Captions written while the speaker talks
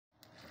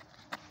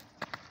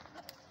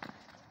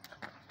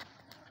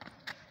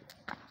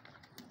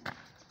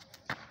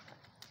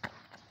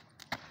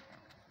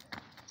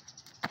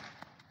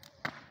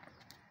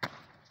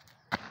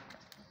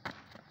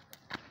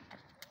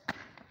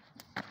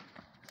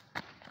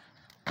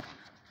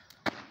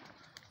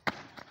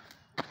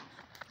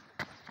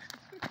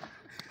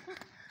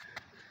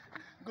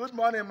Good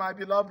morning, my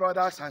beloved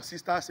brothers and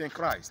sisters in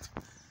Christ.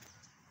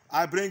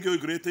 I bring you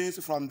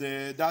greetings from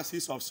the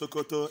Diocese of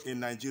Sokoto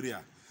in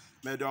Nigeria.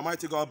 May the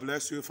Almighty God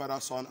bless you, Father,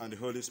 Son, and the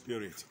Holy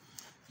Spirit.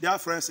 Dear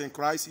friends in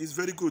Christ, it's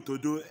very good to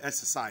do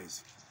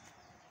exercise.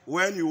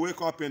 When you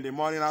wake up in the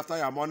morning after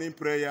your morning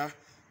prayer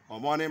or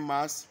morning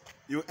mass,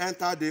 you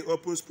enter the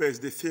open space,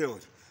 the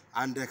field,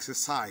 and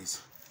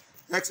exercise.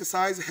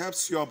 Exercise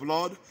helps your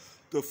blood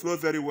to flow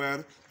very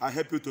well and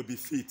help you to be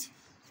fit.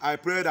 I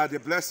pray that the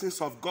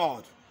blessings of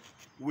God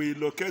will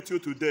locate you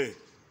today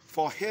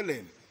for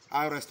healing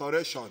and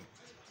restoration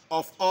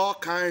of all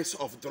kinds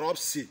of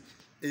dropsy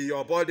in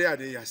your body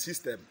and in your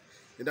system.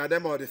 In the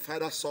name of the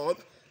Father, Son,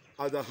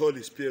 and the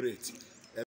Holy Spirit.